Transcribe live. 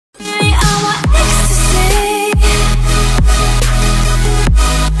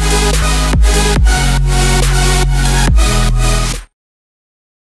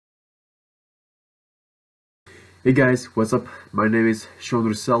Hey guys, what's up? My name is Shaun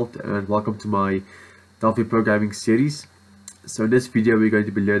Roselt and welcome to my Delphi Programming series. So in this video we're going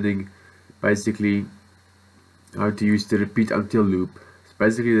to be learning basically how to use the repeat until loop. So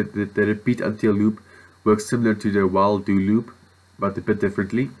basically the repeat until loop works similar to the while do loop but a bit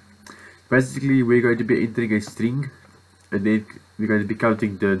differently. Basically we're going to be entering a string and then we're going to be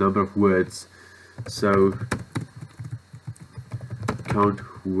counting the number of words. So count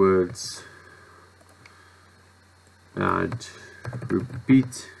words and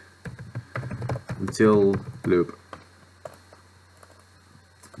repeat until loop.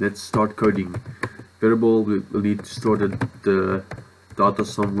 Let's start coding. Variable, we'll need to store the data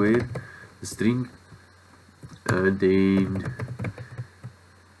somewhere, the string, and then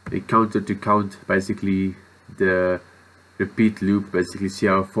a counter to count basically the repeat loop, basically see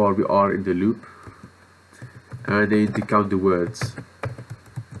how far we are in the loop, and then to count the words.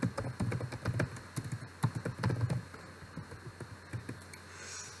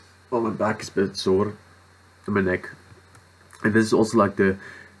 Well, my back is a bit sore and my neck, and this is also like the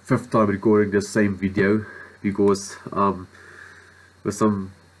 5th time recording the same video because with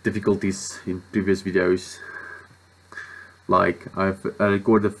some difficulties in previous videos. Like I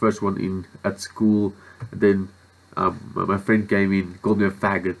recorded the first one at school, and then my friend came in, called me a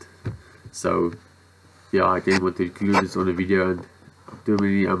faggot, so yeah, I didn't want to include this on the video and too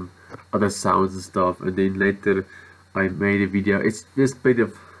many other sounds and stuff. And then later I made a video. It's just a bit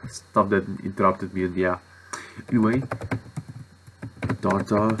of stuff that interrupted me, and yeah. Anyway,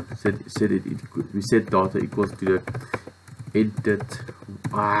 data we set data equals to the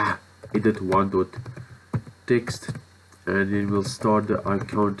edit one dot text, and then we'll start the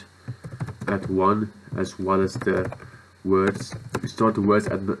count at 1 as well as the words. We start the words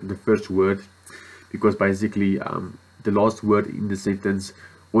at the first word because basically the last word in the sentence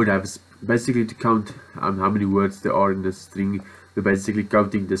won't have basically to count how many words there are in the string. We're basically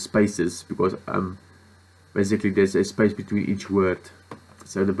counting the spaces because basically there's a space between each word,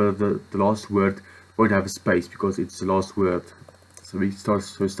 so the last word won't have a space because it's the last word. So we start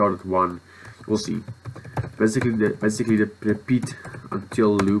at 1. We'll see. Basically the repeat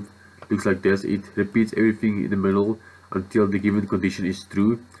until loop looks like this. It repeats everything in the middle until the given condition is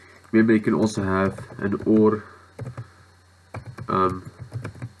true. Remember, you can also have an or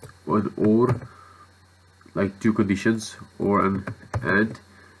like two conditions, or an and,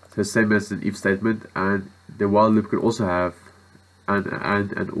 the same as an if statement, and the while loop can also have an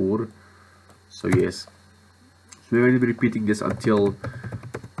and an or. So yes, so we're going to be repeating this until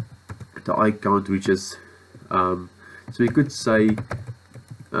the I count reaches so we could say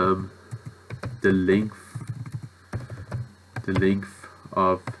the length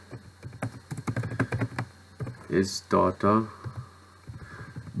of is data,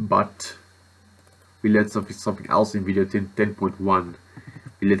 but we learned something else in video 10.1.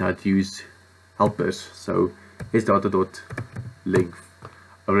 we learned how to use helpers. So is data dot length.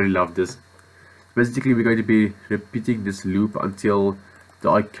 I really love this. Basically we're going to be repeating this loop until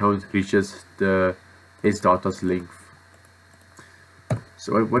the I count reaches the is data's length.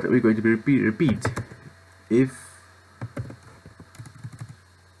 So what are we going to be repeat if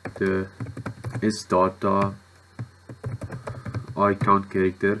the is data I count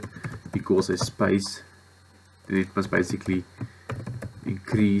character equals a space, then it must basically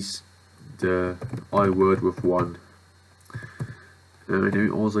increase the I word with 1, and then we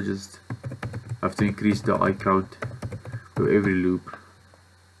also just have to increase the I count for every loop.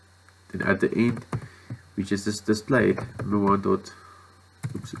 Then at the end we just display it.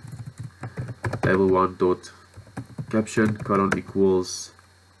 Label 1 dot caption colon equals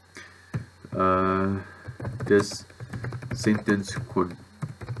this sentence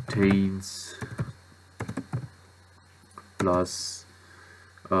contains plus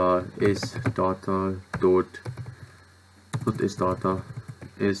is data dot not is data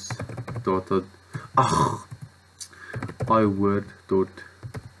is data I word dot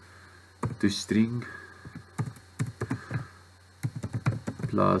to string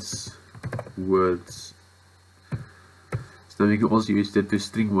plus words. So now we can also use the to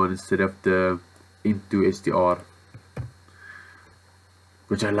string one instead of the into str,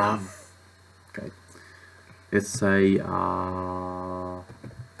 which I love. Okay, let's say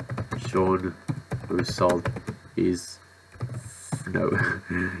Shaun Roselt is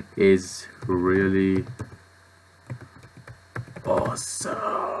is really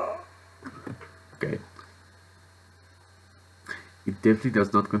awesome. Okay, it definitely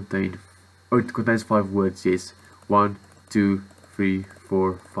does not contain, oh, it contains 5 words, yes. 1, 2, 3,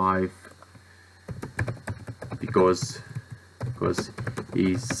 4, 5, because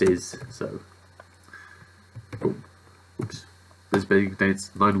he says so. Cool. oops, this basically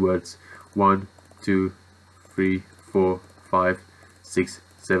contains 9 words. 1, 2, 3, 4, 5, 6,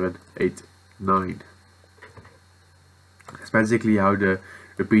 7, 8, 9. That's basically how the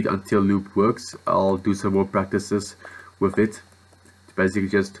repeat until loop works. I'll do some more practices with it to basically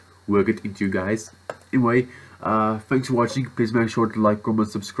just work it into you guys. Anyway, thanks for watching. Please make sure to like, comment,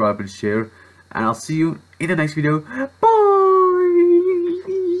 subscribe and share, and I'll see you in the next video.